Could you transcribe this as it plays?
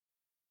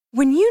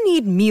When you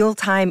need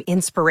mealtime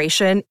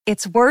inspiration,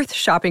 it's worth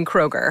shopping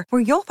Kroger,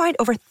 where you'll find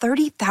over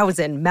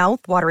 30,000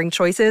 mouth-watering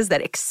choices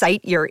that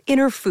excite your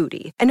inner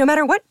foodie. And no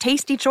matter what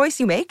tasty choice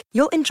you make,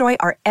 you'll enjoy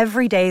our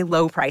everyday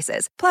low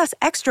prices, plus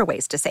extra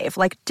ways to save,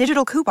 like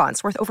digital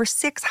coupons worth over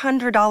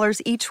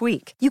 $600 each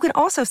week. You can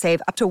also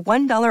save up to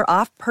 $1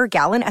 off per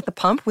gallon at the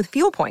pump with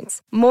fuel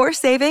points. More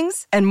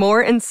savings and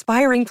more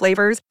inspiring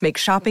flavors make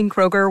shopping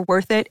Kroger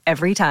worth it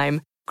every time.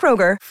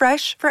 Kroger,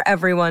 fresh for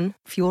everyone.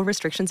 Fuel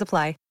restrictions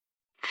apply.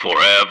 Forever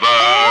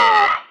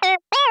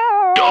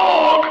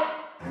Dog.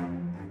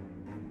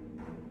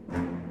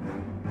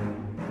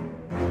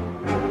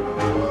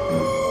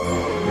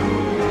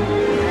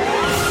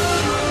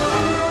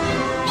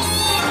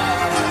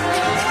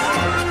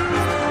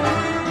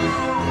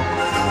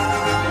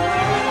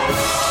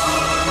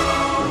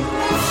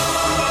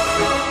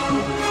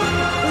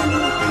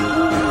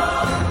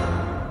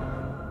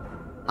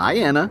 Hi,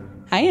 Anna.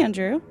 Hi,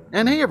 Andrew.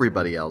 And hey,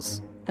 everybody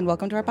else. And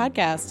welcome to our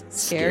podcast,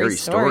 Scary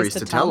Stories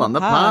to Tell on the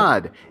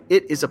Pod.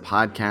 It is a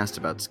podcast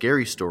about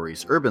scary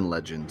stories, urban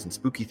legends, and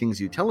spooky things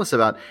you tell us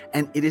about.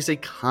 And it is a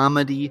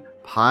comedy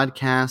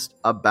podcast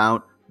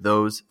about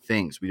those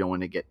things. We don't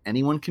want to get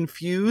anyone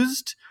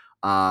confused.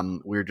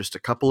 We're just a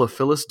couple of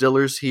Phyllis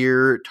Dillers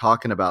here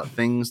talking about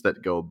things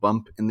that go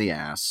bump in the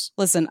ass.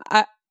 Listen,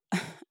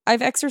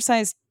 I've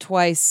exercised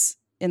twice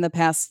in the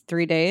past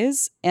 3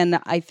 days, and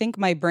I think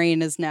my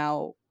brain is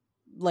now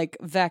like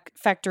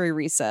factory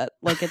reset.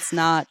 Like it's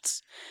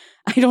not,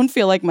 I don't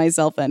feel like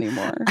myself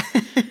anymore.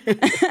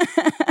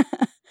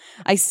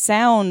 I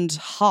sound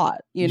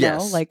hot, you know,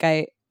 Yes. like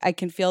I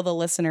can feel the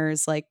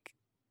listeners like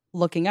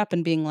looking up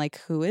and being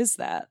like, who is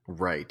that?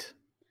 Right.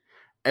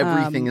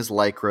 Everything is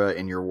Lycra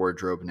in your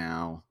wardrobe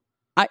now.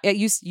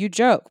 You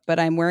joke, but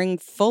I'm wearing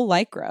full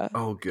Lycra.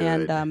 Oh,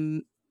 good.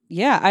 And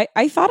yeah,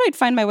 I thought I'd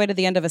find my way to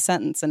the end of a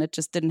sentence, and it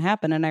just didn't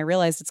happen. And I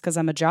realized it's because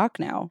I'm a jock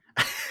now.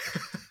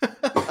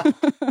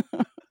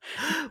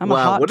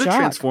 Wow, what a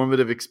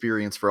transformative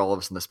experience for all of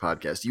us in this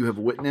podcast. You have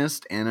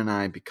witnessed Anne and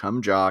I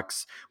become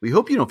jocks. We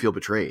hope you don't feel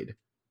betrayed.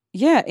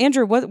 Yeah,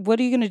 Andrew, what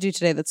are you going to do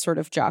today that's sort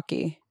of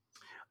jockey?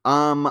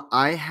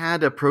 I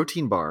had a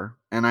protein bar,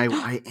 and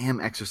I am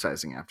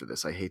exercising after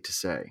this, I hate to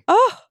say.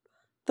 Oh,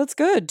 that's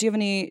good.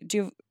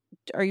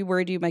 Are you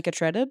worried you might get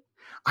shredded?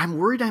 I'm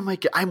worried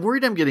I'm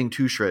worried I'm getting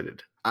too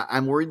shredded.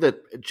 I'm worried that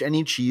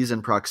any cheese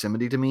in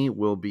proximity to me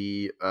will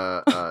be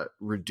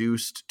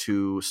reduced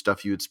to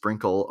stuff you'd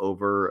sprinkle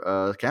over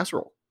a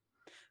casserole.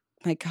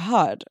 My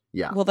God.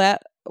 Yeah.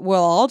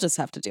 Well, I'll just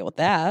have to deal with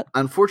that.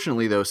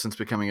 Unfortunately, though, since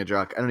becoming a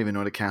jock, I don't even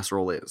know what a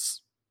casserole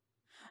is.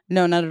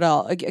 No, not at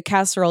all. A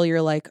casserole,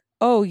 you're like,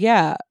 oh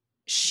yeah,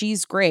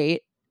 she's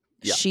great.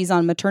 Yeah. She's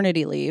on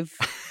maternity leave,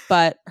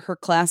 but her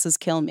classes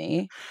kill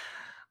me.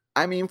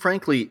 I mean,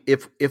 frankly,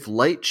 if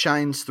light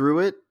shines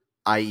through it,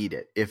 I eat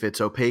it. If it's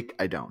opaque,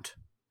 I don't.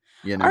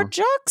 You know?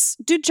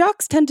 Do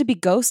jocks tend to be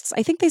ghosts?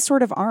 I think they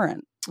sort of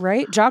aren't,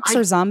 right? Jocks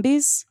are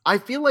zombies? I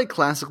feel like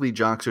classically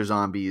jocks are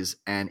zombies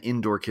and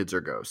indoor kids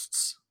are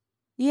ghosts.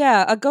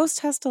 Yeah, a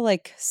ghost has to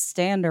like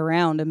stand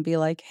around and be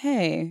like,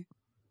 hey.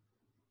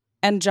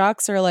 And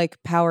jocks are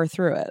like power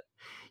through it.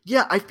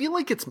 Yeah, I feel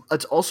like it's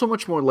also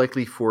much more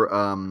likely for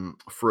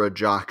a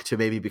jock to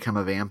maybe become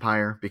a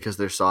vampire because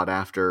they're sought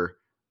after.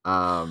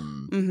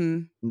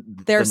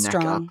 They're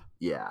strong. Up.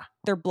 Yeah.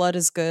 Their blood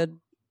is good.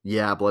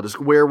 Yeah, blood is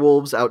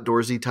werewolves,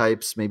 outdoorsy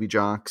types, maybe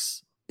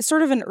jocks. It's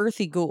sort of an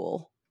earthy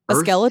ghoul.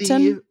 Earthy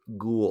skeleton?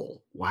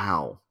 Ghoul.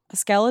 Wow. A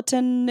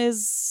skeleton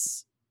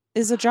is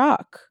a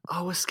jock.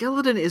 Oh, a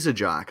skeleton is a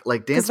jock.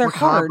 Like Dance they're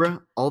Macabre, hard.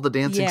 all the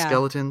dancing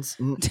skeletons.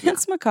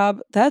 Dance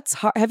Macabre, that's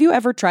hard. Have you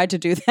ever tried to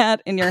do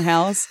that in your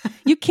house?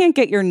 You can't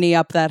get your knee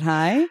up that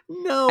high.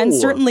 No. And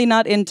certainly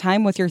not in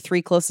time with your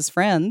 3 closest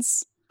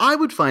friends. I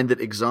would find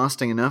it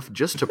exhausting enough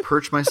just to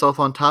perch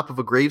myself on top of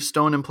a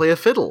gravestone and play a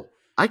fiddle.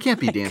 I can't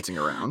be dancing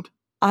around.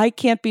 I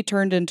can't be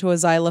turned into a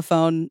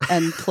xylophone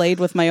and played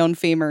with my own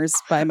femurs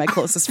by my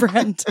closest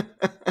friend.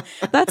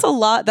 That's a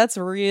lot. It's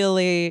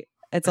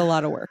a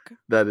lot of work.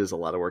 That is a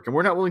lot of work, and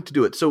we're not willing to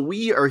do it. So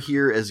we are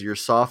here as your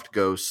soft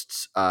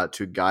ghosts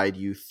to guide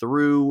you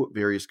through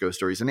various ghost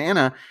stories. And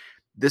Anna,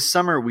 this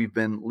summer we've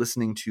been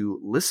listening to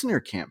Listener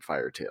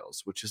Campfire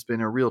Tales, which has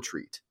been a real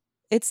treat.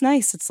 It's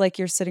nice. It's like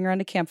you're sitting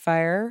around a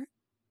campfire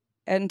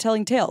and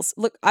telling tales.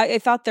 Look, I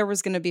thought there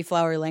was going to be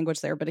flowery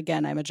language there, but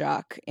again, I'm a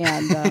jock,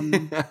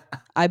 and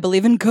I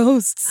believe in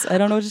ghosts. I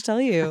don't know what to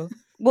tell you.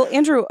 Well,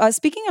 Andrew,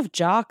 speaking of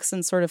jocks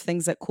and sort of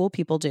things that cool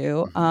people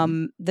do,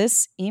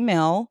 this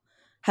email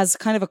has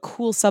kind of a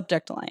cool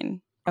subject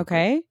line.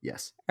 Okay?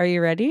 Yes. Are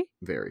you ready?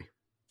 Very.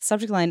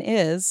 Subject line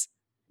is,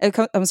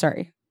 I'm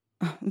sorry.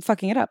 I'm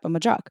fucking it up. I'm a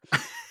jock.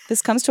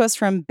 This comes to us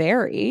from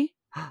Barry.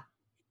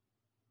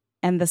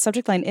 And the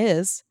subject line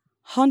is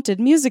haunted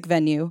music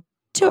venue,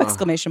 2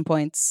 exclamation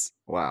points.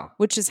 Wow.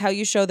 Which is how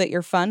you show that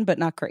you're fun, but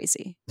not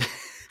crazy.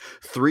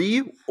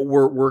 3,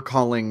 we're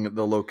calling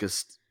the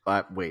locust.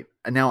 Wait,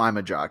 now I'm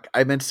a jock.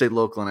 I meant to say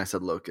local and I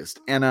said locust.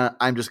 Anna,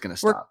 I'm just going to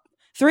stop.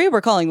 3,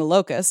 we're calling the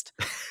locust.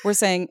 We're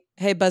saying,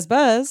 hey, Buzz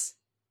Buzz.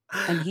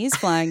 And he's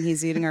flying.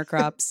 He's eating our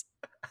crops.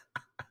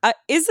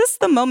 Is this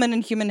the moment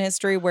in human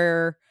history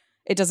where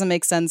it doesn't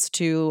make sense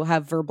to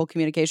have verbal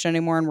communication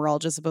anymore and we're all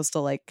just supposed to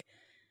like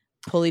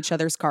pull each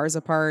other's cars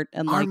apart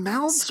and Our like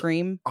mouths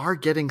scream? are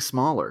getting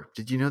smaller.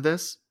 Did you know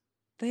this?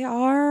 They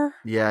are.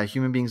 Yeah,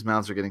 human beings'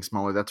 mouths are getting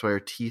smaller. That's why our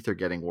teeth are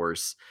getting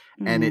worse.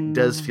 And it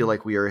does feel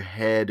like we are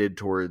headed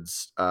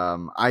towards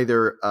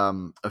either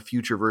a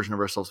future version of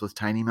ourselves with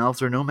tiny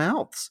mouths or no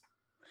mouths.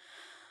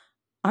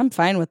 I'm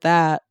fine with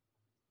that.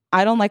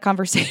 I don't like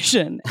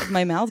conversation. If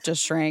my mouth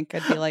just shrank,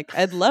 I'd be like,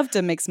 I'd love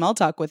to make small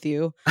talk with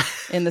you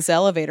in this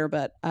elevator,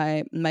 but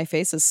my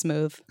face is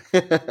smooth.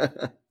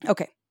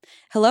 Okay.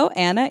 Hello,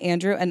 Anna,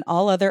 Andrew, and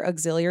all other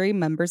auxiliary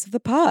members of the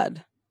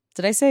pod.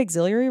 Did I say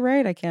auxiliary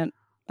right? I can't.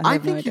 I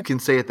think you can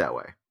say it that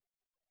way.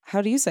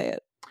 How do you say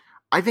it?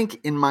 I think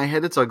in my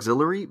head it's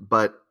auxiliary,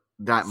 but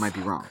that might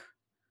be wrong.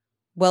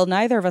 Well,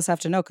 neither of us have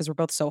to know because we're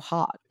both so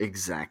hot.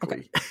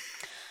 Exactly.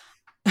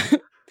 Okay.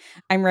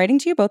 I'm writing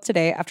to you both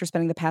today after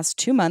spending the past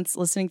 2 months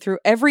listening through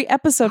every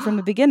episode from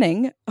the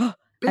beginning.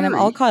 And I'm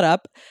all caught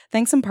up,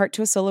 thanks in part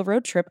to a solo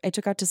road trip I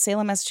took out to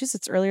Salem,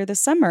 Massachusetts earlier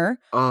this summer.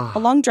 A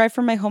long drive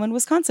from my home in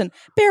Wisconsin.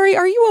 Barry,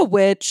 are you a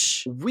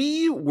witch?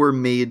 We were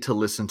made to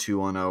listen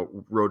to on a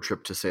road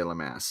trip to Salem,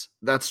 Mass.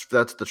 That's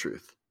the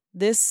truth.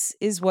 This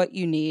is what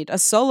you need. A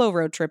solo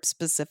road trip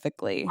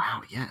specifically.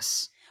 Wow,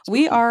 yes.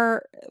 We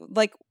are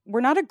like,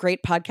 we're not a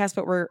great podcast,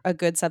 but we're a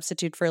good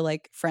substitute for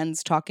like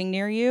friends talking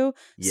near you.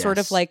 Yes. Sort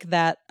of like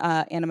that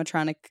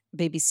animatronic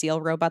baby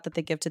seal robot that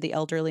they give to the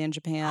elderly in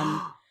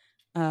Japan.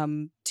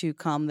 To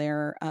calm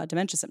their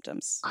dementia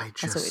symptoms. I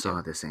just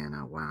saw this,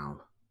 Anna.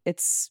 Wow.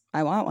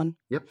 I want one.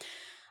 Yep.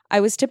 I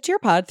was tipped to your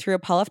pod through a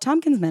Paul F.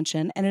 Tompkins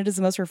mention, and it is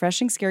the most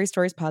refreshing Scary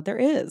Stories pod there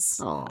is.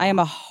 Aww. I am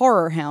a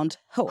horror hound.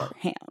 Horror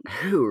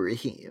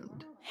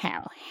hound.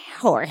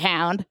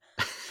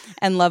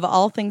 And love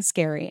all things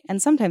scary.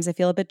 And sometimes I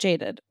feel a bit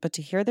jaded. But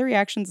to hear the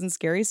reactions and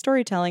scary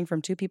storytelling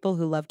from two people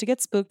who love to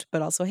get spooked,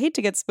 but also hate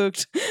to get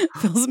spooked,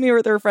 fills me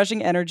with a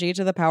refreshing energy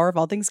to the power of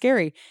all things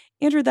scary.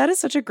 Andrew, that is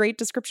such a great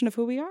description of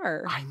who we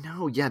are. I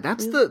know. Yeah,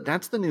 that's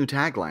the new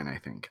tagline, I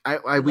think.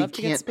 We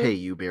can't pay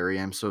you, Barry.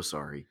 I'm so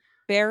sorry.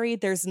 Barry,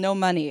 there's no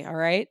money, all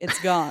right? It's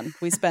gone.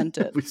 We spent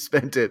it. We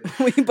spent it.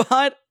 We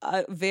bought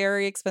a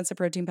very expensive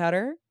protein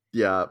powder.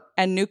 Yeah.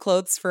 And new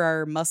clothes for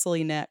our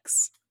muscly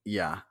necks.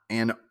 Yeah.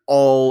 And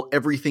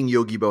everything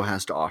Yogi-Bo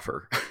has to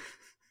offer.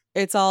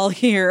 It's all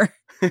here.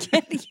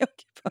 Get the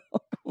Yogi-Bo.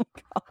 Oh,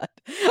 God.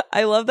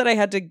 I love that I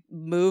had to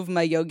move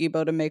my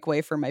Yogi-Bo to make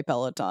way for my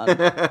Peloton.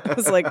 I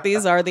was like,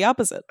 these are the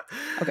opposite.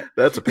 Okay.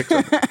 That's a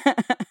picture.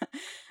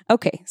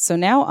 Okay. So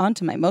now on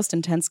to my most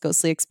intense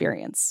ghostly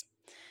experience.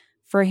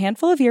 For a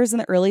handful of years in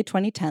the early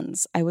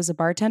 2010s, I was a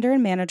bartender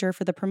and manager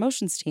for the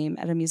promotions team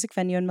at a music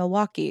venue in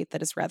Milwaukee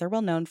that is rather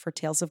well known for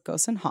tales of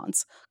ghosts and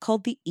haunts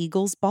called the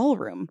Eagles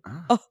Ballroom.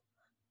 Oh,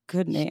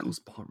 good name. Eagles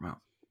Ballroom.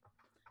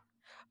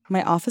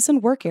 My office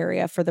and work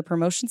area for the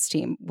promotions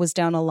team was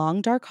down a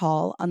long, dark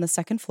hall on the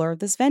second floor of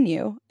this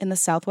venue in the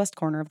southwest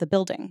corner of the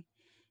building.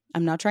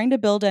 I'm not trying to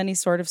build any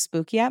sort of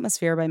spooky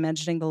atmosphere by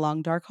mentioning the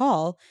long, dark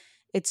hall.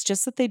 It's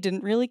just that they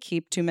didn't really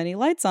keep too many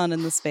lights on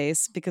in the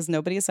space because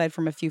nobody aside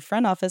from a few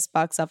front office,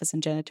 box office,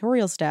 and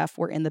janitorial staff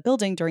were in the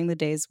building during the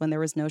days when there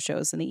was no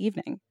shows in the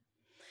evening.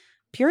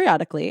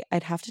 Periodically,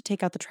 I'd have to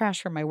take out the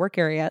trash from my work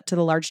area to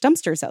the large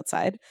dumpsters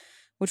outside,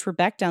 which were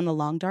back down the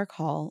long, dark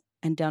hall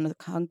and down a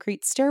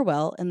concrete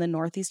stairwell in the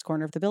northeast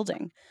corner of the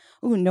building.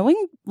 Ooh,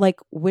 knowing like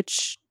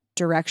which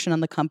direction on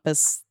the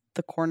compass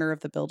the corner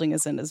of the building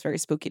is in is very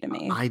spooky to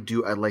me. I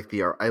do. I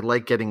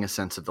like getting a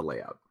sense of the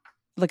layout.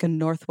 Like a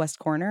northwest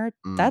corner.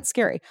 That's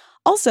scary.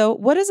 Also,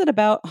 what is it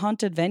about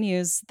haunted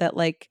venues that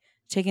like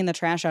taking the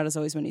trash out is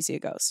always when you see a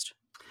ghost?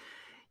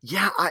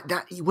 Yeah,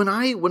 when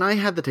I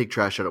had to take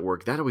trash out at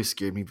work, that always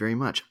scared me very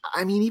much.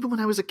 I mean, even when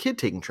I was a kid,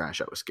 taking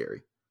trash out was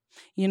scary.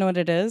 You know what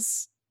it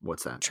is?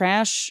 What's that?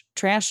 Trash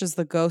is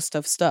the ghost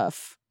of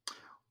stuff.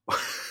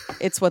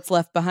 It's what's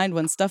left behind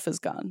when stuff is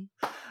gone.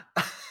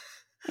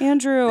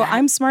 Andrew,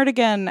 I'm smart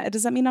again.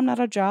 Does that mean I'm not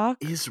a jock?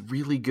 Is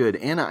really good.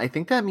 Anna, I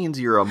think that means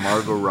you're a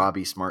Margot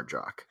Robbie smart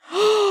jock.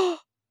 I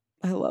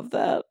love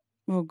that.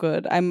 Oh,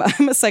 good. I'm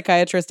a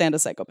psychiatrist and a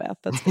psychopath.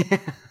 That's good.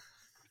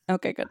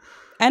 Okay, good.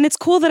 And it's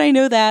cool that I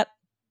know that.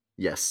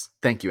 Yes.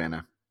 Thank you,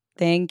 Anna.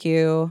 Thank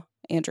you,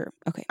 Andrew.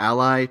 Okay.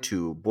 Ally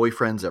to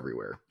boyfriends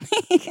everywhere.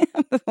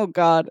 Oh,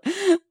 God.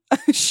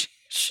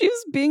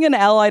 She's being an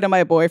ally to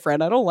my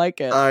boyfriend. I don't like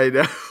it. I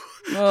know.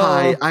 Oh.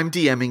 Hi, I'm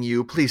DMing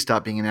you. Please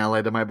stop being an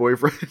ally to my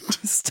boyfriend.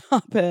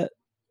 Stop it.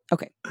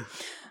 Okay.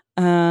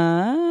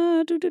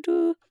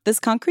 This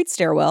concrete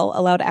stairwell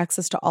allowed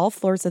access to all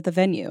floors of the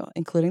venue,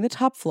 including the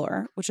top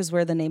floor, which is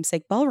where the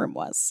namesake ballroom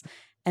was.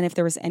 And if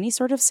there was any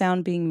sort of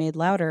sound being made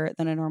louder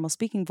than a normal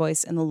speaking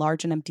voice in the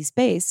large and empty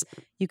space,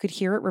 you could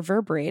hear it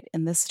reverberate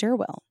in this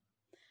stairwell.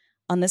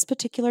 On this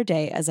particular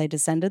day, as I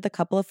descended the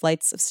couple of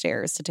flights of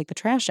stairs to take the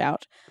trash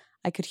out,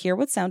 I could hear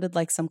what sounded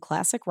like some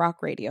classic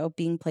rock radio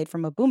being played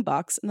from a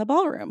boombox in the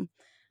ballroom,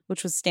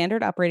 which was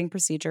standard operating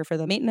procedure for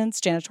the maintenance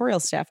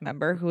janitorial staff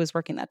member who was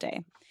working that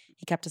day.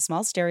 He kept a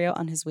small stereo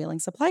on his wheeling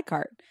supply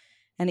cart,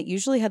 and it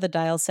usually had the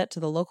dial set to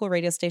the local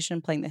radio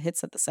station playing the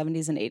hits of the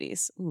 70s and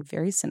 80s. Ooh,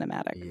 very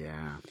cinematic.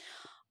 Yeah.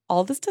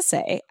 All this to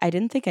say, I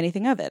didn't think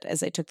anything of it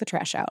as I took the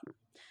trash out.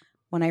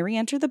 When I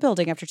re-entered the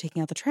building after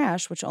taking out the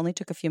trash, which only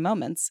took a few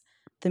moments,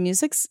 the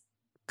music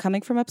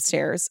coming from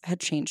upstairs had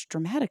changed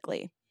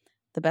dramatically.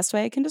 The best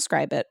way I can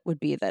describe it would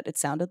be that it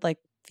sounded like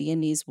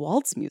Viennese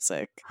waltz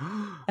music,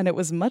 and it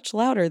was much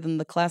louder than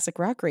the classic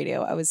rock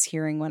radio I was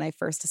hearing when I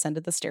first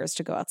ascended the stairs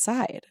to go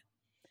outside.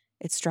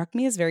 It struck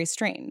me as very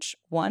strange.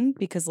 One,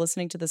 because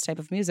listening to this type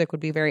of music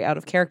would be very out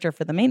of character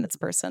for the maintenance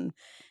person.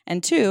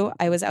 And two,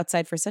 I was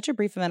outside for such a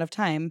brief amount of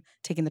time,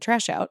 taking the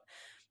trash out.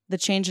 The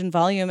change in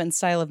volume and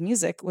style of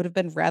music would have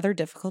been rather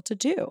difficult to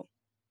do.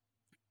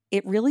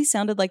 It really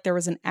sounded like there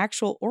was an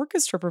actual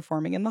orchestra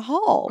performing in the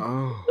hall.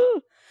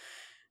 Oh.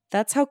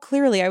 That's how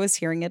clearly I was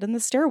hearing it in the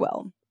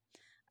stairwell.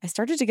 I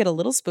started to get a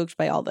little spooked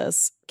by all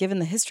this, given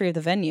the history of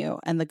the venue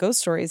and the ghost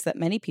stories that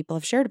many people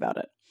have shared about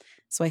it.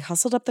 So I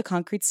hustled up the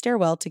concrete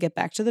stairwell to get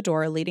back to the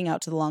door leading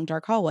out to the long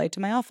dark hallway to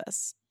my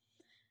office.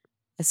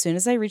 As soon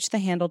as I reached the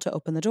handle to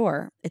open the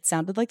door, it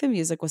sounded like the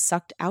music was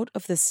sucked out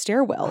of the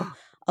stairwell,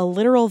 a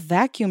literal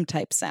vacuum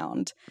type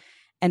sound,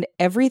 and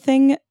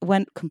everything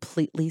went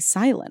completely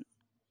silent.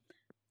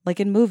 Like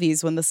in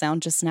movies when the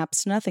sound just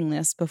snaps to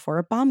nothingness before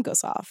a bomb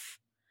goes off.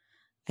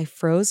 I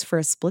froze for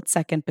a split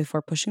second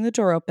before pushing the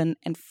door open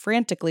and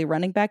frantically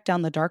running back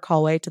down the dark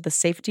hallway to the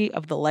safety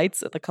of the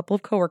lights of the couple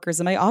of coworkers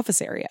in my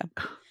office area.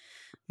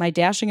 My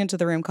dashing into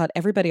the room caught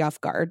everybody off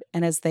guard,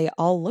 and as they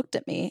all looked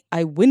at me,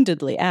 I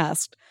windedly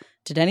asked,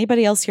 "Did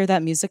anybody else hear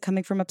that music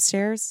coming from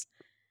upstairs?"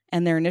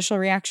 And their initial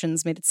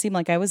reactions made it seem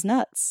like I was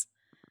nuts.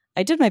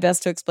 I did my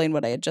best to explain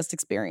what I had just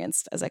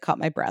experienced as I caught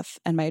my breath,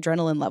 and my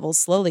adrenaline levels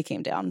slowly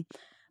came down.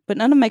 But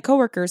none of my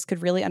coworkers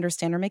could really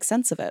understand or make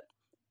sense of it.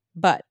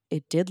 But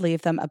it did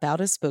leave them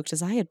about as spooked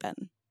as I had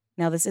been.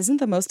 Now, this isn't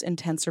the most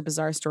intense or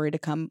bizarre story to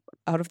come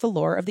out of the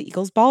lore of the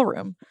Eagles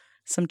Ballroom.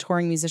 Some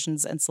touring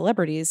musicians and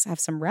celebrities have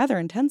some rather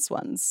intense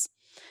ones.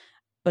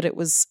 But it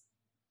was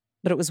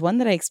one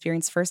that I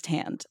experienced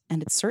firsthand,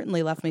 and it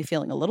certainly left me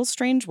feeling a little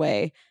strange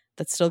way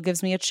that still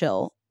gives me a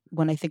chill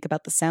when I think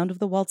about the sound of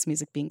the waltz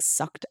music being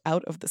sucked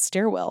out of the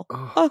stairwell.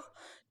 Oh,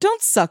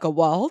 don't suck a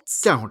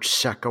waltz. Don't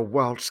suck a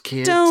waltz,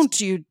 kids. Don't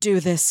you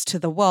do this to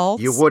the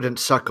waltz. You wouldn't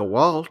suck a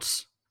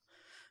waltz.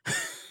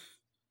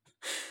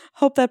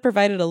 Hope that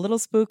provided a little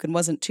spook and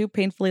wasn't too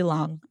painfully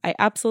long. I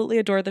absolutely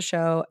adore the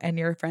show, and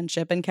your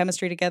friendship and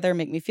chemistry together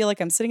make me feel like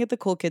I'm sitting at the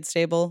cool kids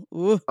table.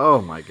 Ooh.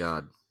 Oh my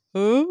God.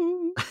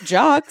 Ooh.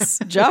 Jocks.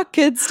 Jock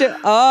kids.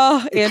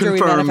 Oh, Andrew,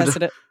 Confirmed. we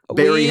manifested it.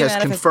 Barry has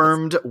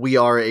confirmed we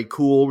are a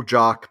cool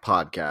jock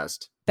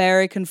podcast.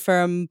 Barry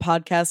confirmed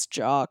podcast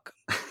jock.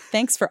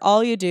 Thanks for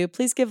all you do.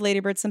 Please give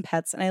Ladybird some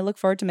pets, and I look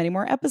forward to many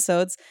more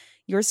episodes.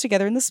 Yours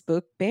together in the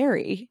spook,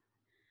 Barry.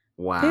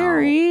 Wow.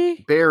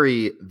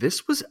 Barry,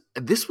 this was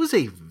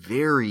a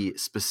very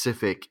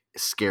specific,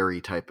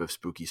 scary type of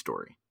spooky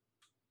story.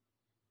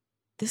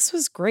 This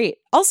was great.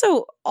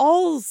 Also,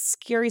 all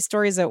scary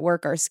stories at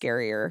work are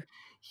scarier.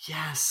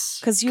 Yes.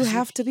 Because you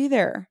have to be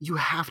there. You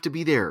have to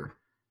be there.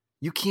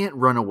 You can't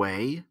run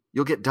away.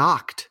 You'll get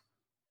docked.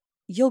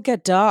 You'll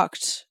get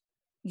docked.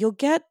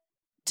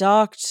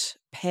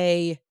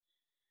 Pay.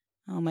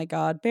 Oh my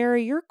God,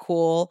 Barry, you're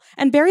cool.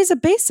 And Barry's a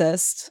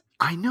bassist.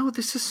 I know,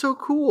 this is so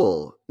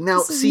cool. Now,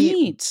 this is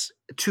neat.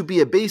 To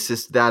be a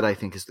bassist, that I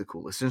think is the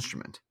coolest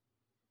instrument.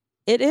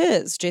 It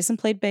is. Jason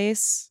played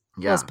bass.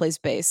 Yeah. Who else plays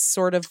bass?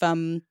 Sort of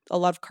a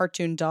lot of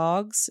cartoon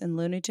dogs in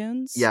Looney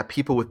Tunes. Yeah,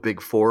 people with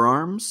big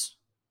forearms.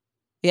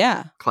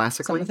 Yeah.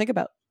 Classically. Something to think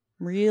about.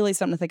 Really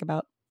something to think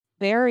about.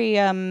 Barry,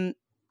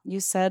 you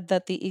said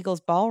that the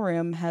Eagles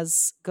Ballroom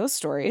has ghost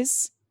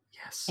stories.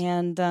 Yes.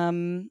 And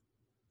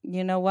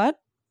you know what?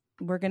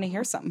 We're going to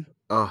hear some.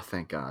 Oh,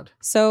 thank God.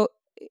 So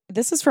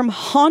this is from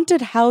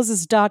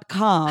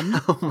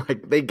hauntedhouses.com. Oh my,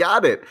 they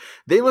got it.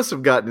 They must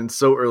have gotten in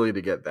so early to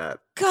get that.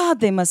 God,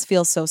 they must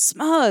feel so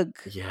smug.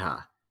 Yeah.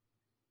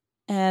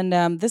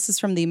 And this is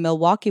from the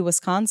Milwaukee,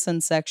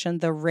 Wisconsin section,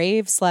 the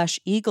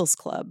Rave/Eagles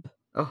Club.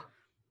 Oh.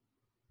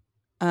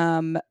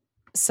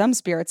 Some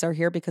spirits are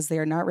here because they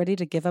are not ready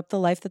to give up the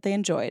life that they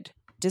enjoyed.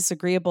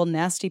 Disagreeable,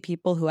 nasty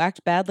people who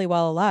act badly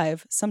while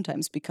alive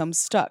sometimes become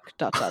stuck. ...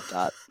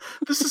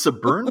 This is a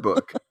burn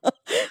book.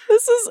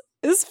 This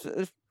is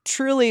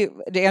truly.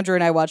 Andrew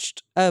and I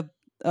watched. Oh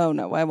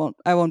no, I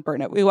won't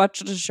burn it. We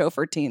watched a show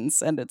for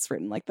teens, and it's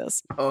written like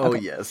this. Oh okay.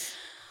 Yes.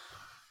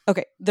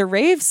 Okay, the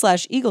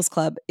Rave/Eagles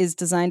Club is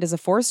designed as a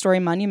 4-story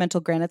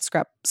monumental granite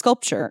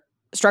structure.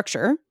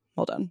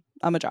 Hold on,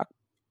 I'm a jock.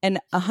 An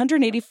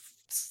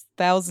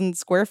 180,000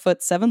 square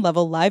foot,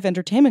 7-level live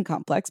entertainment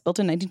complex built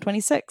in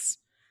 1926.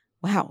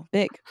 Wow,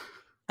 big.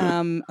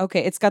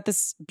 Okay, it's got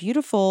this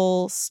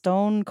beautiful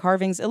stone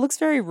carvings. It looks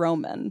very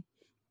Roman.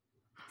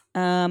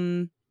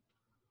 And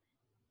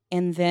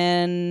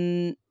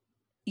then,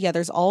 yeah,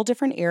 there's all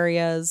different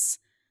areas.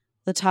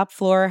 The top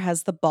floor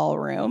has the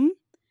ballroom,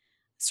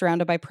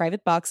 surrounded by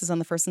private boxes on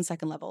the first and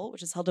second level,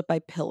 which is held up by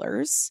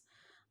pillars.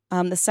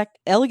 The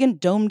elegant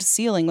domed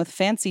ceiling with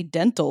fancy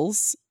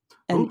dentals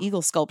and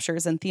eagle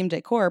sculptures and themed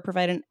decor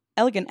provide an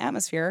elegant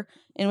atmosphere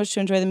in which to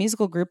enjoy the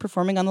musical group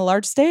performing on the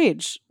large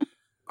stage.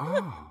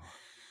 Oh.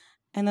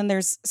 And then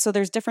there's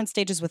different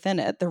stages within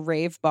it. The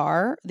rave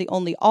bar, the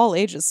only all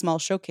ages small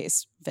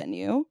showcase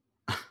venue.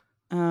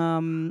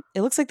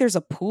 It looks like there's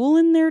a pool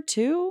in there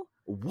too.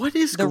 What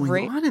is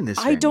going on in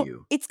this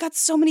venue? It's got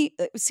so many.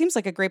 It seems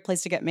like a great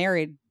place to get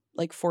married,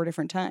 like 4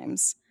 different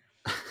times.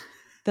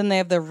 Then they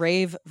have the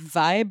rave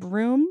vibe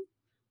room,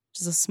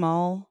 which is a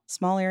small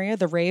area.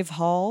 The rave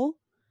hall,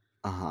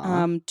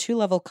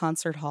 2-level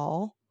concert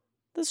hall.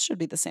 This should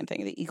be the same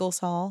thing. The Eagles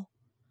Hall,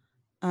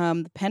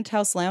 the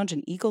Penthouse Lounge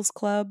and Eagles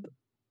Club.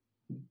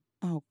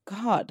 Oh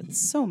God,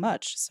 it's so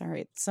much.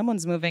 Sorry,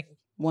 someone's moving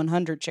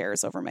 100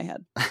 chairs over my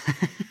head.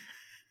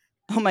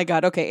 Oh my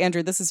God. Okay,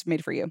 Andrew, this is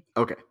made for you.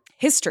 Okay.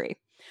 History.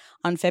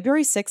 On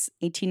February 6,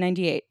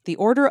 1898, the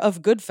Order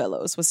of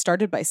Goodfellows was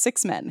started by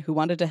 6 men who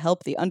wanted to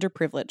help the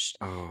underprivileged.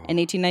 Oh. In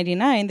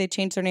 1899, they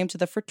changed their name to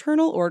the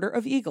Fraternal Order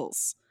of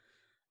Eagles.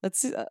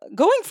 Let's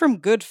going from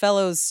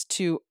Goodfellows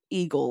to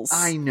Eagles.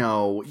 I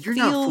know. You're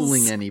not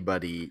fooling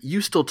anybody.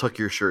 You still tuck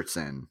your shirts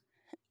in.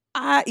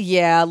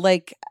 Yeah,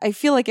 like, I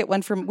feel like it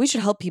went from, we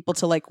should help people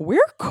to, like, we're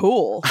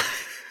cool.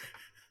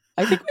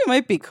 I think we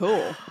might be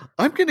cool.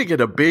 I'm going to get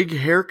a big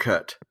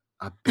haircut.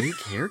 A big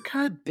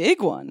haircut?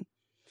 Big one.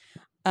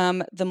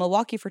 The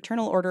Milwaukee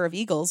Fraternal Order of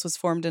Eagles was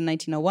formed in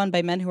 1901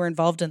 by men who were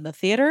involved in the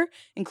theater,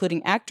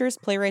 including actors,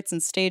 playwrights, and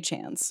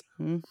stagehands.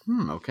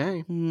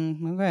 Okay.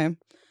 Okay.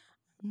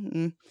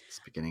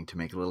 It's beginning to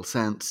make a little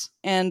sense.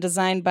 And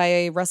designed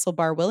by Russell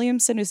Barr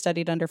Williamson, who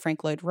studied under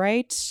Frank Lloyd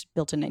Wright.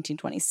 Built in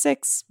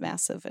 1926.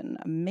 Massive and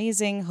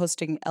amazing.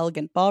 Hosting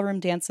elegant ballroom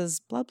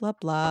dances. Blah, blah,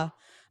 blah.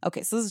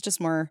 Okay, so this is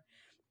just more...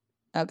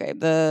 Okay,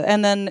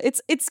 and then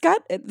this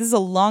is a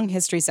long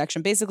history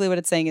section. Basically what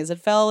it's saying is it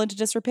fell into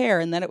disrepair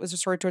and then it was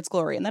restored to its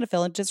glory, and then it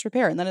fell into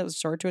disrepair and then it was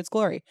restored to its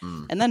glory.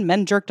 And then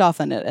men jerked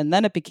off on it, and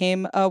then it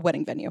became a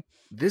wedding venue.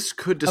 This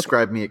could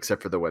describe me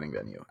except for the wedding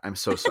venue. I'm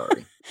so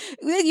sorry.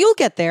 You'll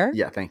get there.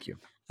 Yeah, thank you.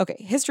 Okay,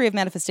 history of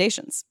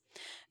manifestations.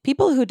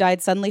 People who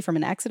died suddenly from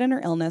an accident or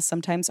illness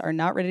sometimes are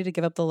not ready to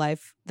give up the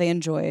life they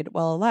enjoyed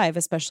while alive,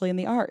 especially in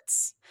the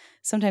arts.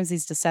 Sometimes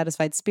these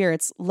dissatisfied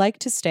spirits like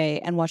to stay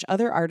and watch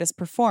other artists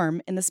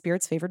perform in the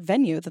spirit's favorite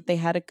venue that they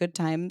had good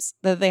times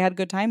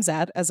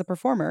at as a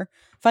performer,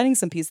 finding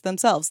some peace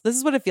themselves. This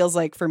is what it feels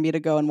like for me to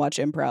go and watch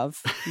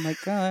improv. I'm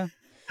like,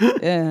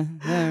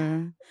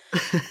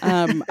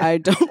 I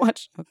don't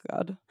watch. Oh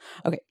God.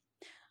 Okay.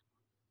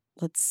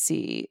 Let's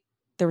see.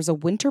 There was a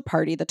winter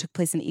party that took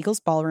place in Eagles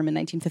Ballroom in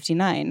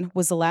 1959,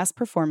 was the last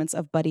performance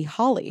of Buddy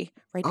Holly,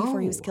 right before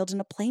he was killed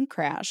in a plane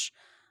crash,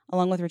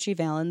 along with Richie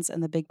Valens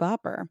and the Big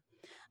Bopper.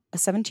 A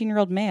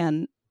 17-year-old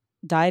man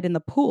died in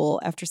the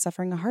pool after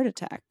suffering a heart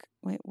attack.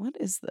 Wait, what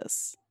is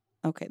this?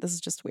 Okay, this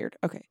is just weird.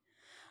 Okay.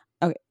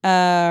 All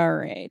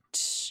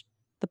right.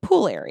 The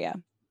pool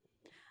area.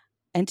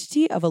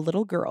 Entity of a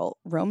little girl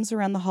roams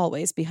around the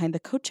hallways behind the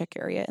coat check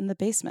area in the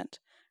basement.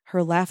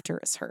 Her laughter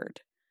is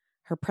heard.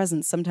 Her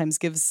presence sometimes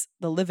gives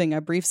the living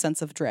a brief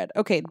sense of dread.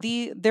 Okay,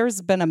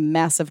 there's been a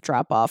massive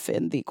drop-off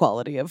in the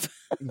quality of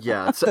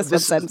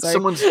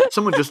someone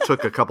just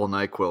took a couple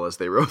NyQuil as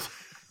they wrote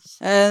this.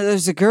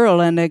 There's a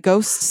girl and a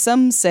ghost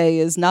some say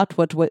is not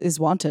what is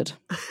wanted.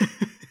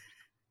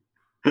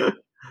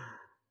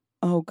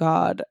 Oh,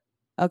 God.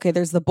 Okay,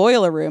 there's the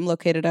boiler room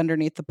located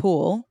underneath the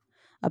pool.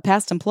 A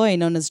past employee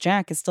known as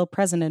Jack is still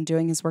present and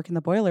doing his work in the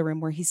boiler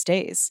room where he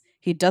stays.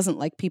 He doesn't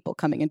like people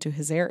coming into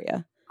his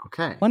area.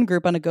 Okay. One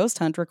group on a ghost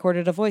hunt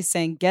recorded a voice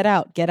saying, get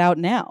out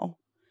now.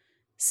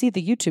 See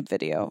the YouTube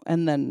video.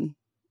 And then,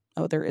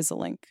 there is a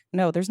link.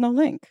 No, there's no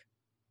link.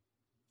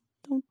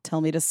 Don't tell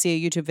me to see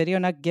a YouTube video,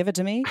 not give it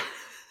to me.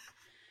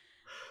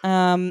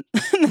 And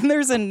then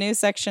there's a new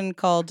section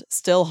called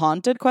Still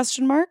Haunted, ?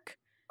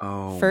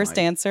 Oh, First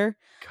answer,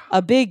 God.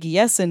 A big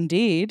yes,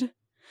 indeed.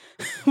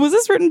 Was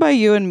this written by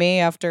you and me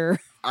after...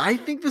 I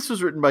think this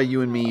was written by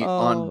you and me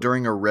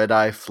during a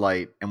red-eye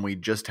flight, and we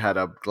just had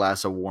a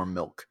glass of warm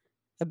milk.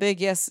 A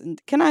big yes.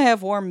 Can I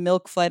have warm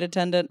milk, flight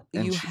attendant?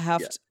 And you have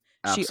to.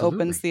 She absolutely.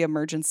 Opens the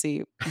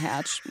emergency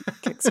hatch,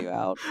 kicks you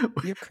out.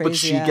 You're crazy. But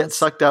she gets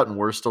sucked out and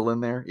we're still in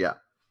there? Yeah.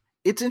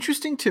 It's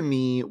interesting to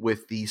me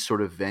with these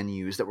sort of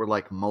venues that were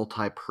like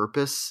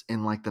multi-purpose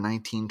in like the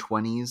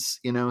 1920s,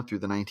 through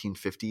the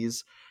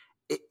 1950s.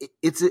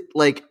 It's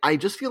like, I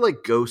just feel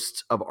like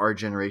ghosts of our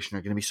generation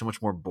are going to be so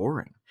much more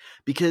boring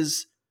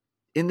because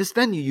in this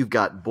venue, you've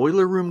got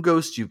boiler room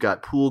ghosts, you've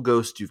got pool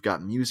ghosts, you've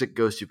got music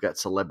ghosts, you've got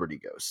celebrity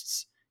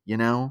ghosts,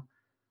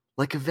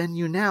 Like a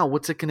venue now,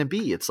 what's it going to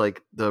be? It's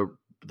like the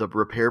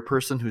repair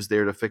person who's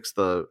there to fix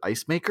the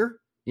ice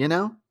maker,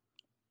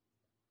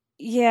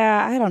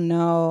 Yeah, I don't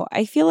know.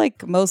 I feel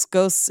like most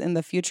ghosts in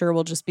the future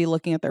will just be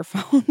looking at their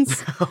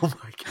phones.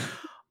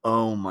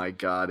 Oh my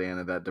God,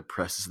 Anna, that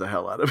depresses the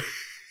hell out of me.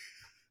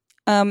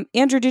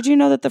 Andrew, did you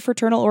know that the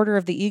Fraternal Order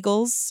of the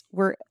Eagles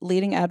were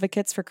leading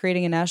advocates for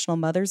creating a National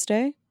Mother's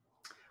Day?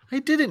 I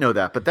didn't know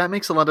that, but that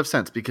makes a lot of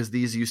sense because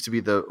these used to be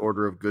the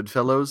Order of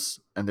Goodfellows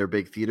and they're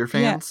big theater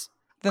fans.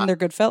 Yeah, then they're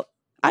Goodfellows.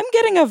 I'm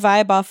getting a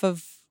vibe off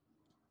of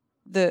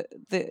the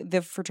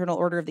Fraternal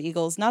Order of the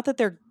Eagles. Not that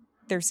they're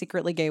they're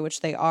secretly gay, which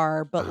they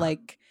are, but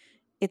like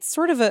it's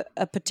sort of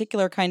a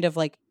particular kind of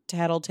like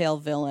tattletale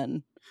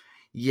villain.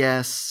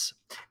 Yes.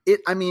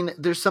 I mean,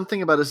 there's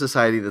something about a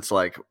society that's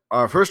like,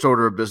 our first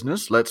order of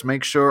business, let's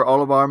make sure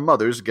all of our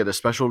mothers get a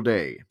special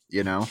day,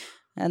 you know?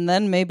 And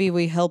then maybe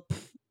we help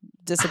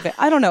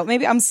I don't know.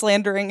 Maybe I'm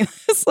slandering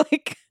this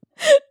like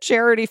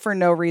charity for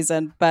no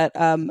reason, but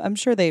I'm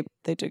sure they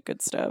did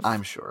good stuff.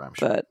 I'm sure.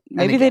 But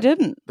maybe they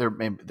didn't.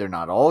 They're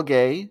not all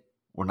gay.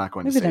 We're not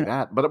going to say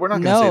that, but we're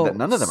not going to say that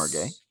none of them are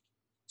gay.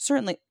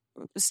 Certainly,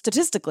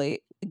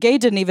 statistically, gay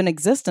didn't even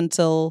exist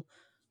until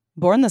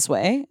Born This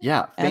Way.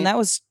 Yeah, and that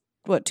was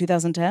what,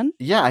 2010?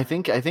 Yeah, I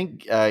think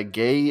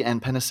gay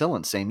and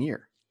penicillin same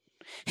year.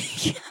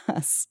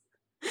 Yes.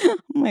 Oh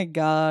my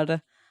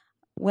God.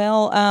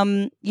 Well,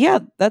 yeah,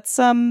 that's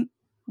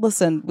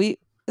listen,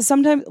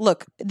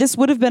 look, this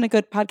would have been a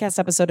good podcast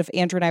episode if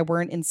Andrew and I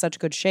weren't in such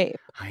good shape.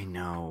 I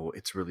know,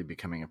 it's really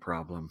becoming a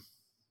problem.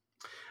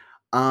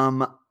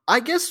 I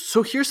guess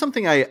so. Here's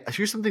something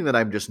that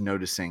I'm just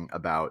noticing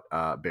about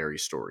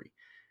Barry's story.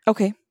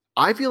 Okay.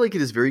 I feel like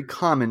it is very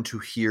common to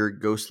hear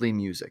ghostly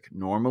music,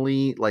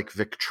 normally like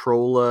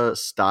Victrola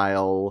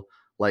style,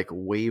 like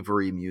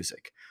wavery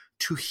music.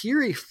 To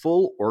hear a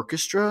full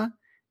orchestra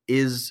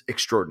is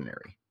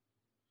extraordinary.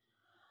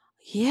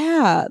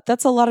 Yeah,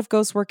 that's a lot of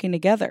ghosts working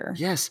together.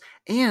 Yes,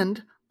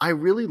 and I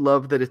really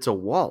love that it's a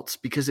waltz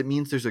because it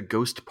means there's a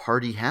ghost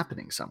party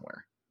happening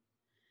somewhere.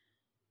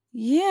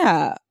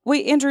 Yeah.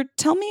 Wait, Andrew,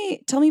 tell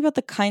me about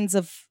the kinds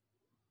of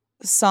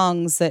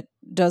songs that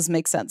does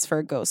make sense for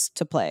a ghost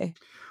to play.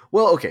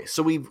 Well, okay,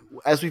 so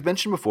as we've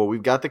mentioned before,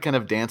 we've got the kind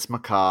of dance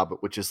macabre,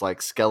 which is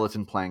like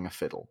skeleton playing a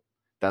fiddle.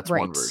 That's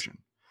right. One version.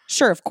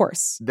 Sure, of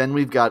course. Then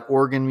we've got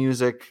organ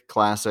music,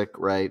 classic,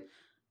 right?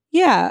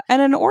 Yeah,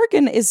 and an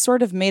organ is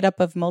sort of made up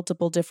of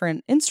multiple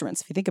different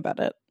instruments, if you think about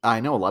it. I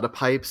know, a lot of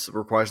pipes,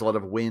 requires a lot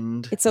of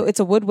wind. It's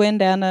a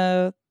woodwind and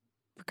a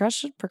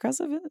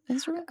percussive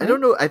instrument. Right? I don't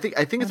know. I think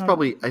it's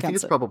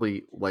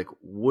probably like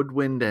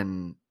woodwind,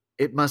 and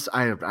it must.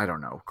 I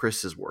don't know.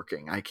 Chris is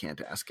working. I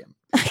can't ask him.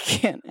 I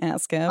can't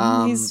ask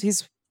him.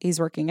 He's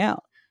working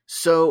out.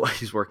 So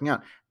he's working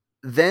out.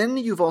 Then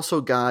you've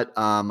also got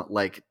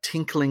like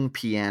tinkling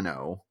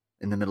piano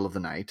in the middle of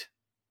the night.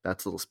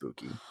 That's a little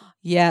spooky.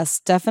 Yes,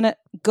 definite.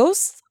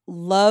 Ghosts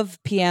love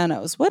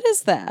pianos. What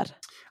is that?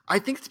 I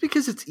think it's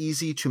because it's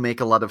easy to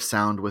make a lot of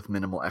sound with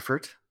minimal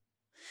effort.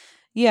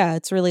 Yeah,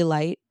 it's really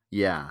light.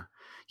 Yeah.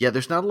 Yeah,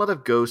 there's not a lot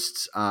of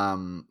ghosts.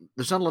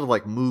 There's not a lot of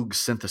like Moog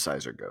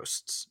synthesizer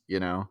ghosts,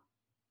 you know?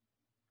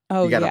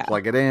 Oh, you gotta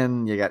plug it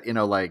in. You got,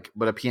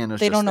 but a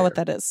piano's They just don't know there. what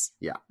that is.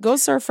 Yeah.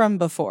 Ghosts are from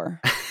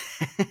before.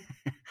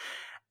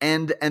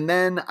 And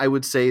then I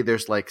would say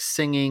there's like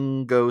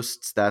singing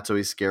ghosts. That's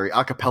always scary.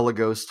 A cappella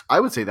ghost. I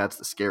would say that's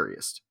the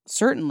scariest.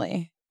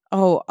 Certainly.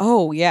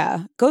 Oh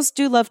yeah. Ghosts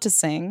do love to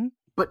sing.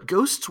 But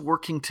ghosts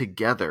working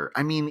together.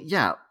 I mean,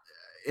 yeah,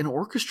 an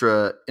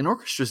orchestra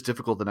is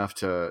difficult enough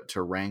to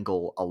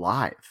wrangle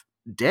alive.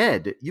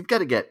 Dead, you've got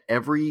to get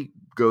every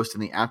ghost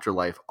in the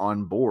afterlife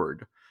on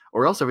board,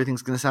 or else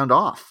everything's going to sound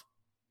off.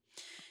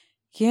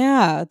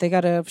 Yeah, they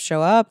got to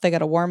show up. They got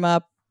to warm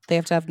up. They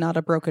have to have not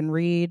a broken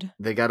reed.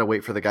 They got to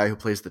wait for the guy who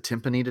plays the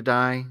timpani to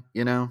die,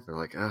 you know? They're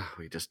like,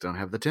 we just don't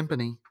have the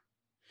timpani.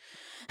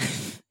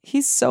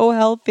 He's so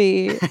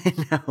healthy. I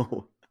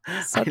know.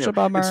 Such a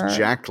bummer. It's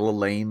Jack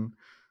LaLanne.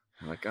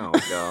 I'm like, oh,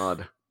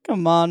 God.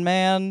 Come on,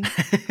 man.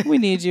 We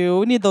need you.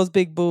 We need those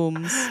big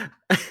booms.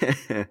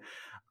 But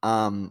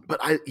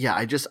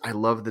I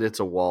love that it's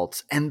a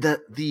waltz. And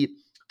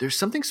there's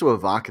something so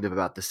evocative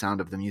about the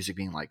sound of the music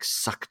being like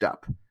sucked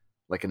up,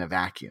 like in a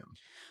vacuum.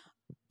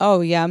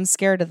 Oh, yeah, I'm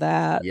scared of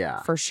that.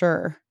 Yeah. For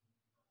sure.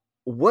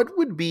 What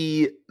would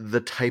be the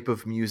type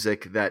of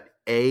music that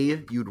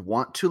A, you'd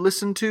want to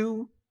listen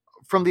to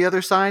from the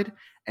other side,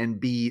 and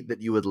B,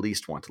 that you would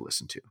least want to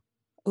listen to?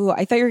 Ooh,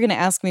 I thought you were going to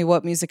ask me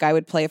what music I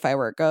would play if I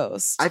were a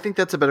ghost. I think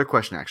that's a better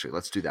question, actually.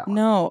 Let's do that one.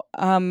 No.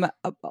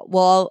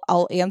 Well,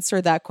 I'll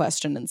answer that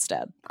question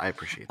instead. I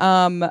appreciate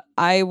that.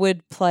 I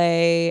would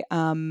play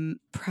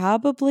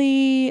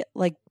probably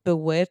like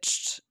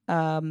Bewitched,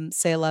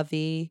 C'est La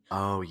Vie.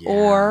 Oh,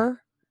 yeah.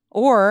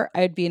 Or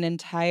I'd be an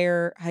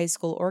entire high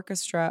school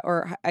orchestra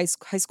or high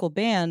school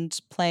band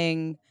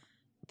playing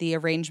the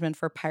arrangement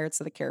for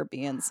Pirates of the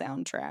Caribbean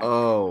soundtrack.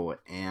 Oh,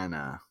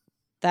 Anna.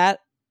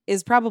 That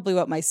is probably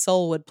what my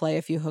soul would play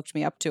if you hooked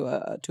me up to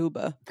a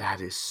tuba. That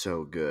is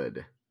so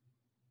good.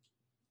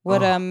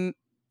 What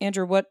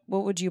Andrew, what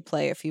would you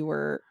play if you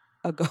were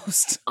a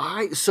ghost?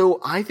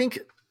 I think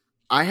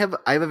I have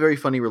a very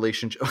funny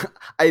relationship.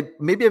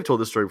 Maybe I've told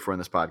this story before in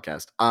this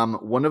podcast.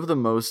 One of the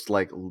most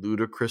like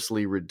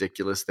ludicrously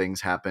ridiculous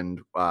things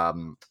happened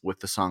with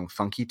the song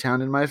Funky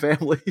Town in my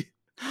family.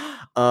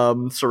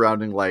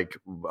 Surrounding like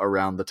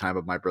around the time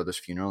of my brother's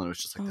funeral, and it was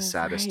just like the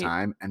saddest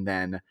time. And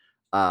then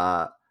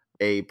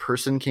a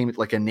person came,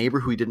 like a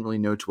neighbor who we didn't really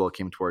know too well,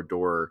 came to our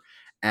door,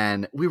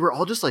 and we were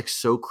all just like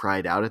so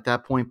cried out at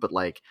that point. But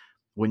like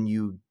when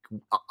you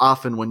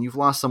often when you've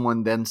lost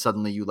someone, then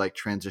suddenly you like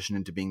transition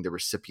into being the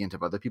recipient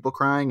of other people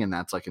crying, and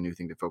that's like a new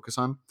thing to focus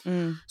on.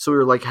 So we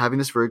were like having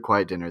this very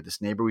quiet dinner.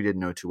 This neighbor we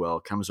didn't know too well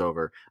comes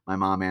over. My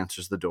mom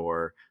answers the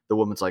door. The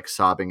woman's like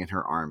sobbing in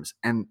her arms,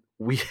 and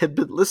we had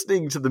been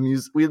listening to the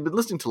music. We had been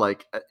listening to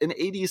like an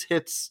 80s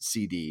hits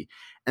CD,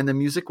 and the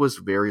music was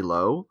very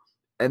low.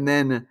 And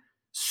then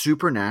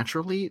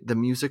supernaturally, the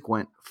music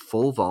went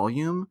full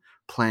volume,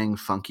 playing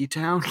Funky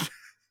Town.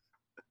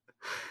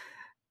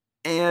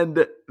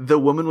 And the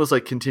woman was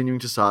like continuing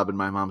to sob in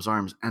my mom's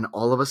arms. And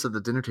all of us at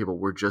the dinner table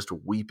were just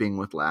weeping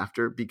with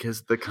laughter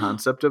because the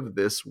concept of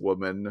this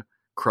woman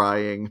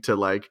crying to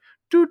like,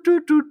 do,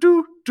 do, do,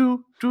 do,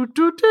 do, do,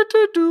 do, do,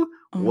 do, do,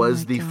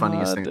 was the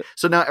funniest thing.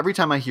 So now every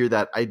time I hear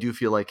that, I do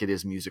feel like it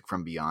is music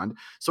from beyond.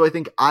 So I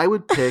think I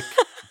would pick,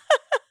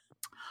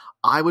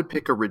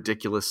 a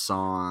ridiculous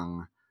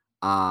song.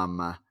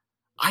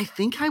 I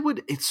think I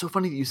would. It's so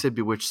funny that you said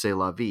 "Bewitched C'est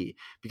La Vie"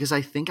 because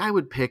I think I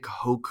would pick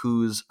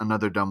Hoku's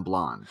 "Another Dumb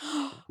Blonde,"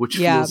 which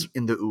feels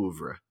in the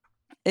oeuvre.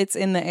 It's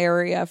in the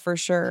area for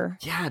sure.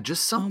 Yeah,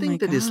 just something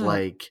that is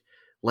like.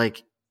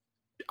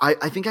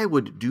 I think I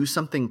would do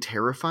something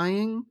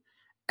terrifying,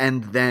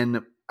 and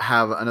then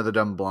have "Another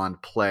Dumb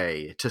Blonde"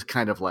 play to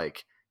kind of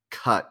like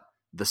cut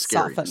the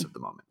scariness of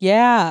the moment.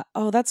 Yeah.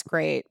 Oh, that's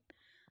great.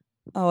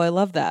 Oh, I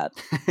love that.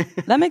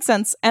 That makes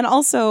sense. And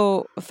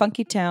also,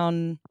 Funky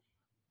Town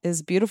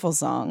is a beautiful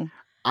song.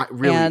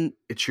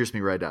 It cheers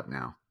me right up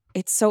now.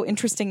 It's so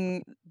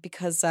interesting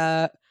because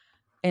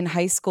in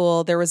high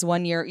school, there was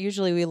one year,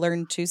 usually we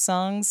learned 2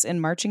 songs in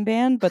marching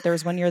band, but there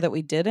was one year that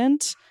we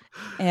didn't.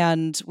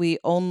 And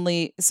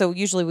so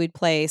usually we'd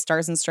play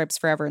Stars and Stripes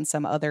Forever and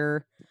some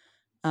other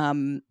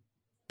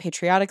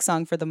patriotic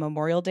song for the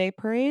Memorial Day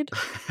parade.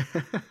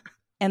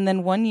 And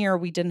then one year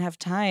we didn't have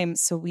time,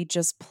 so we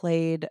just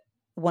played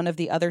one of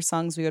the other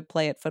songs we would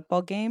play at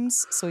football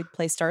games. So we'd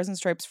play Stars and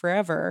Stripes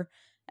Forever,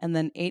 and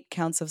then 8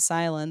 Counts of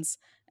Silence,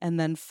 and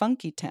then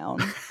Funky Town,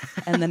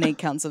 and then 8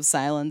 Counts of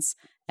Silence,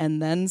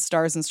 and then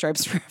Stars and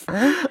Stripes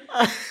Forever,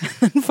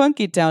 and then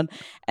Funky Town.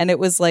 And it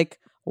was like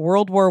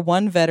World War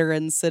I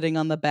veterans sitting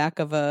on the back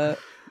of a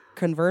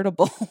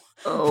convertible.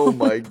 Oh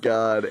my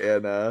God,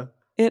 Anna.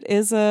 It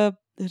is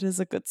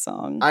a good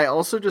song. I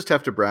also just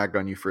have to brag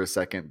on you for a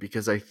second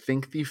because I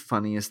think the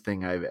funniest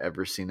thing I've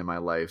ever seen in my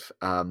life,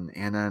 Anna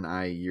and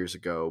I years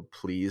ago,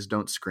 Please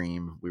Don't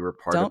Scream. We were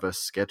part of a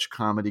sketch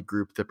comedy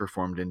group that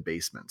performed in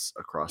basements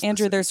across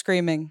Andrew, the city. they're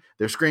screaming.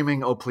 They're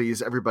screaming, oh,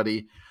 please,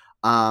 everybody.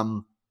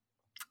 And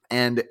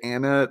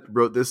Anna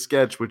wrote this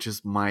sketch, which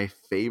is my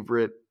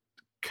favorite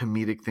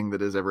comedic thing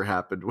that has ever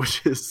happened,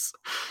 which is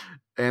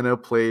Anna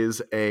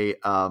plays a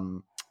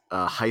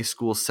high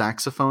school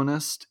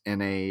saxophonist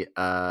in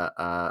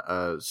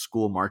a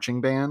school marching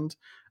band,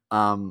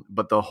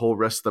 but the whole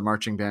rest of the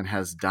marching band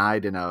has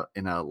died in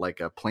a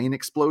like a plane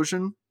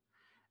explosion,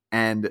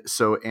 and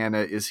so Anna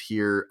is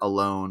here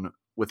alone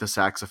with a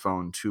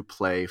saxophone to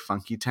play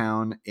Funky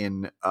Town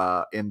in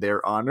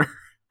their honor,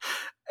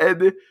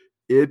 and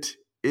it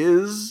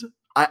is.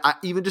 I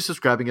even just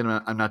describing it,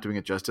 I'm not doing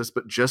it justice,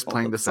 but just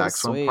playing the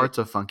saxophone parts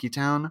of Funky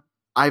Town,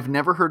 I've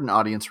never heard an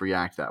audience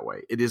react that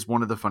way. It is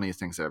one of the funniest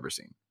things I've ever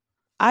seen.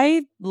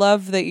 I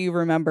love that you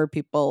remember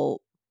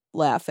people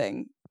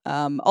laughing.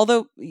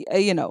 Although,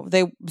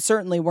 they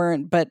certainly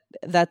weren't, but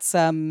that's,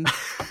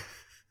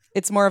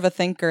 it's more of a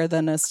thinker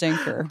than a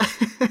stinker.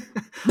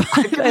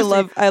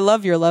 I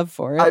love your love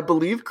for it. I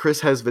believe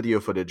Chris has video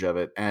footage of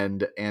it,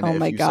 and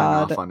if you sign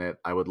off on it,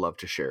 I would love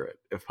to share it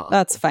if possible.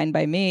 That's fine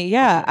by me.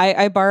 Yeah, okay.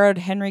 I borrowed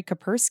Henry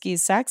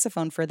Kapersky's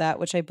saxophone for that,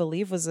 which I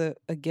believe was a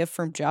gift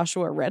from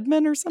Joshua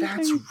Redman or something.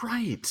 That's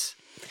right.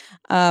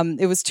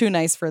 It was too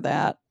nice for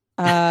that.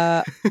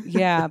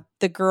 Yeah,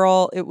 the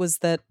girl, it was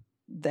that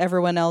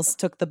everyone else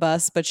took the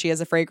bus, but she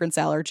has a fragrance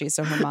allergy,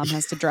 so her mom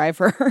has to drive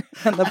her,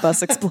 and the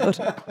bus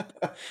exploded.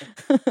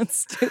 It's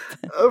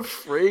stupid. A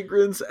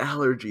fragrance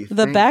allergy.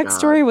 The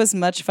backstory was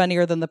much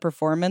funnier than the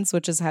performance,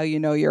 which is how you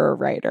know you're a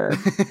writer,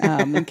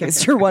 in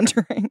case you're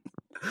wondering.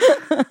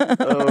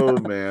 Oh,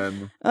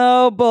 man.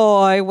 Oh,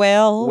 boy.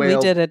 Well, we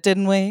did it,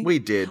 didn't we? We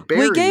did.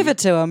 Barry, we gave it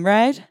to him,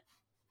 right?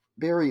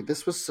 Barry,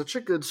 this was such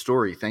a good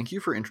story. Thank you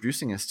for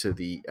introducing us to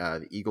the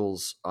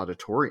Eagles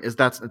Auditorium. It's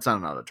not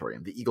an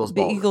auditorium. The Eagles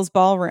Ballroom. The Eagles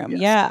Ballroom.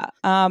 Yes.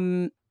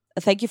 Yeah.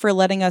 Thank you for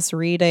letting us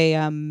read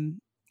a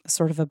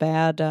sort of a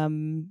bad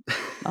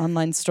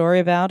online story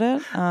about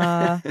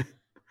it.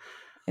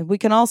 We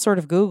can all sort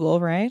of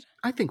Google, right?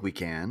 I think we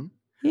can.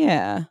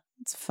 Yeah,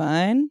 it's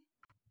fine.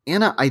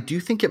 Anna, I do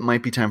think it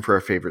might be time for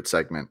our favorite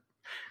segment.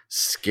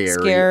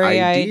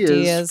 Scary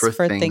ideas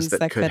for things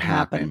that could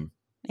happen.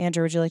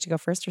 Andrew, would you like to go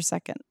first or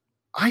second?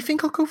 I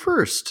think I'll go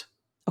first.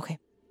 Okay.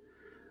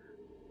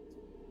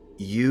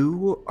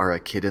 You are a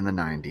kid in the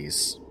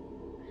 90s,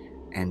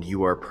 and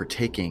you are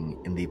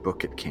partaking in the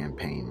Book It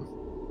campaign.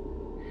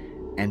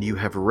 And you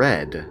have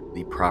read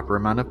the proper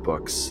amount of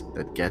books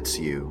that gets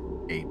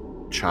you a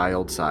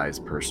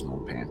child-sized personal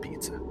pan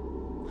pizza.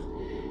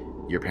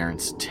 Your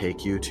parents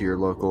take you to your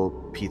local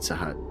Pizza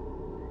Hut.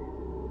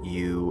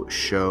 You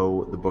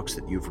show the books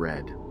that you've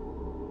read.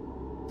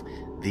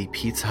 the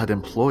Pizza Hut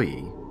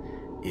employee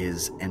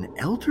is an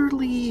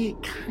elderly,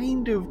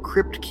 kind of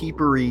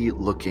crypt-keepery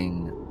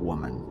looking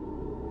woman.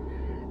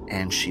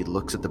 And she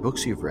looks at the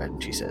books you've read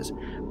and she says,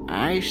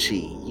 "I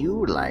see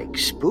you like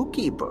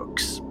spooky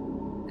books."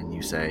 And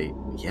you say,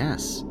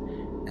 "Yes."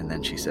 And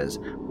then she says,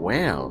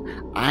 "Well,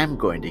 I'm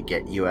going to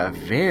get you a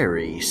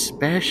very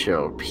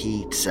special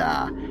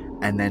pizza."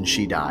 And then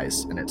she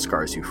dies and it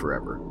scars you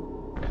forever.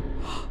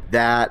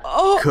 That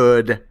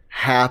could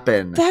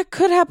happen. That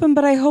could happen,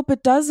 but I hope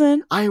it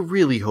doesn't. I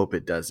really hope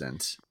it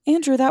doesn't.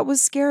 Andrew, that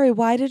was scary.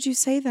 Why did you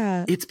say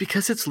that? It's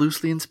because it's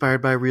loosely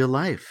inspired by real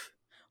life.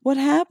 What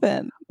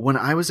happened? When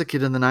I was a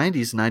kid in the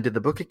 90s and I did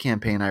the Book It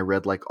campaign, I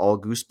read like all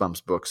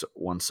Goosebumps books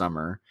one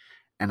summer,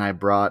 and I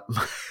brought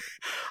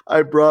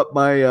my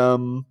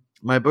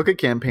Book It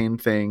campaign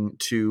thing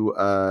to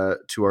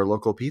our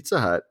local Pizza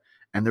Hut,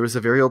 and there was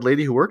a very old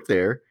lady who worked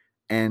there,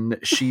 and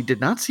she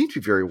did not seem to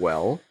be very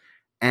well.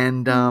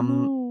 And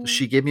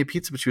she gave me a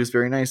pizza, but she was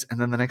very nice.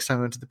 And then the next time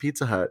I went to the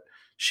Pizza Hut,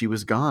 she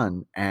was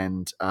gone,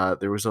 and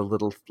there was a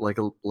little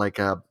a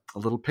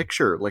little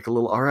picture, like a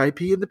little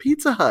RIP in the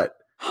Pizza Hut.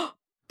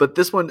 But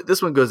this one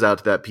goes out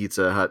to that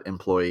Pizza Hut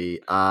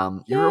employee.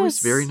 You're always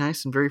very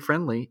nice and very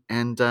friendly,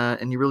 and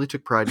you really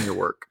took pride in your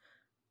work.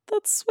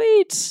 That's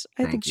sweet.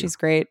 I Thank think you. she's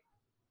great.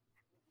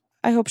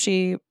 I hope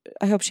she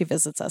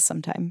visits us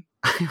sometime.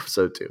 I hope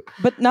so too.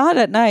 But not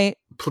at night.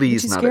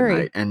 Please, not scary. at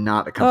night, and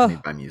not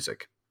accompanied by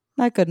music.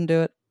 I couldn't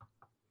do it.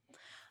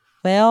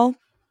 Well,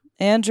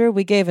 Andrew,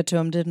 we gave it to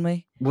him, didn't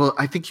we? Well,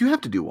 I think you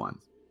have to do one.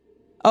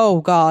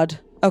 Oh, God.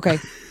 Okay,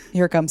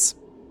 here it comes.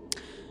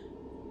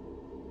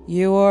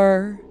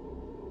 You're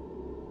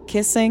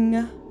kissing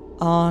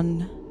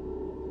on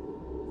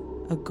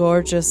a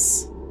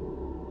gorgeous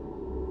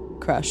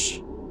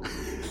crush.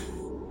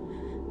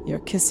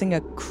 You're kissing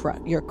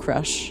your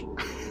crush.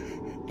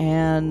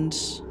 And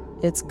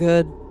it's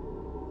good.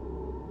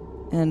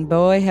 And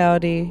boy,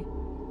 howdy,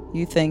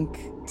 you think,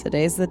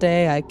 today's the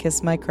day I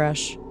kiss my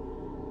crush.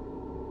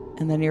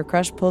 And then your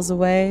crush pulls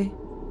away,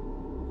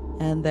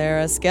 and they're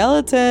a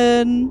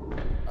skeleton.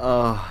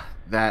 Oh,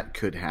 that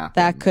could happen.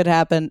 That could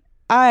happen.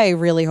 I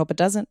really hope it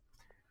doesn't.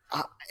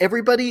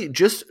 Everybody,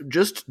 just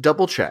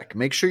double check.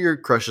 Make sure your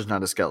crush is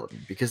not a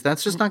skeleton, because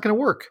that's just not going to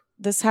work.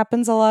 This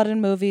happens a lot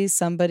in movies.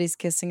 Somebody's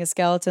kissing a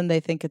skeleton. They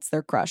think it's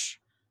their crush.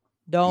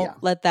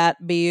 Don't let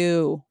that be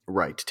you.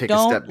 Right. Take a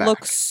step back. Don't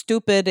look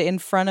stupid in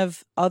front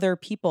of other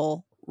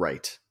people.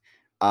 Right.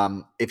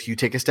 If you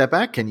take a step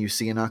back, can you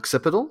see an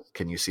occipital?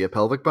 Can you see a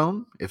pelvic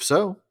bone? If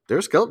so,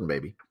 there's a skeleton,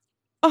 baby.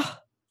 Oh,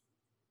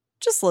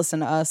 just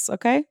listen to us,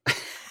 okay?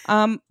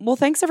 Well,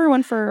 thanks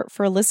everyone for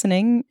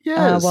listening.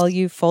 Yes. While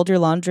you fold your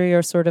laundry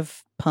or sort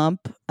of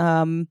pump.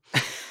 I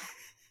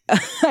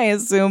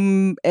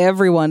assume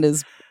everyone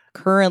is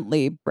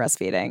currently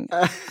breastfeeding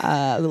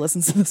who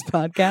listens to this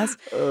podcast.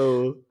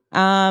 Oh.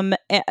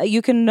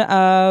 You can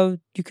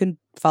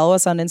follow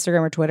us on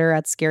Instagram or Twitter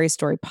at Scary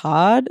Story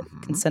Pod. You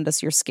can send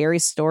us your scary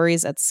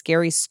stories at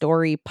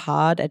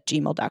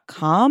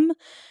scarystorypod@gmail.com. You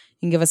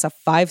can give us a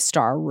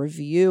 5-star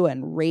review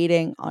and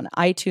rating on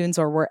iTunes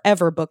or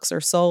wherever books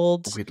are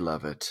sold. We'd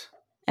love it.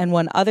 And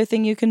one other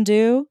thing you can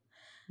do,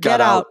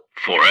 get out.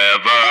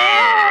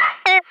 Forever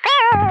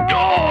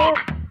Dog.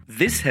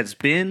 This has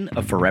been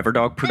a Forever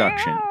Dog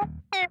production.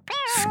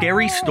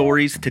 Scary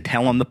Stories to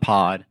Tell on the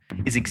Pod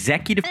is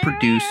executive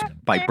produced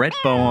by Brett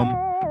Boehm,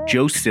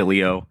 Joe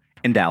Cilio,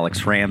 and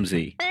Alex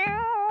Ramsey.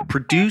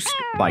 Produced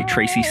by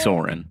Tracy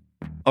Soren.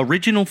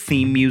 Original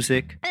theme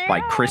music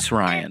by Chris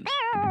Ryan.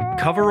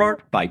 Cover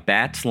art by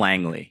Bats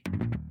Langley.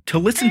 To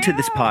listen to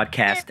this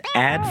podcast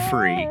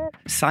ad-free,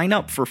 sign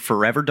up for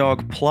Forever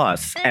Dog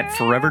Plus at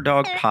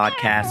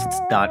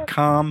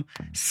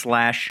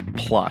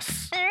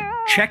foreverdogpodcasts.com/plus.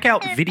 Check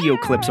out video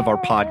clips of our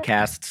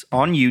podcasts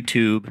on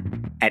YouTube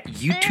at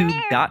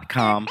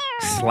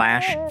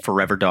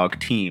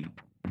youtube.com/foreverdogteam.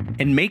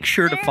 And make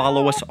sure to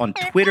follow us on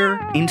Twitter,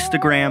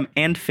 Instagram,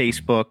 and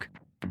Facebook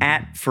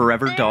at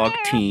Forever Dog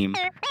Team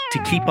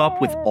to keep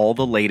up with all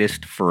the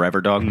latest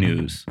Forever Dog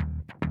news.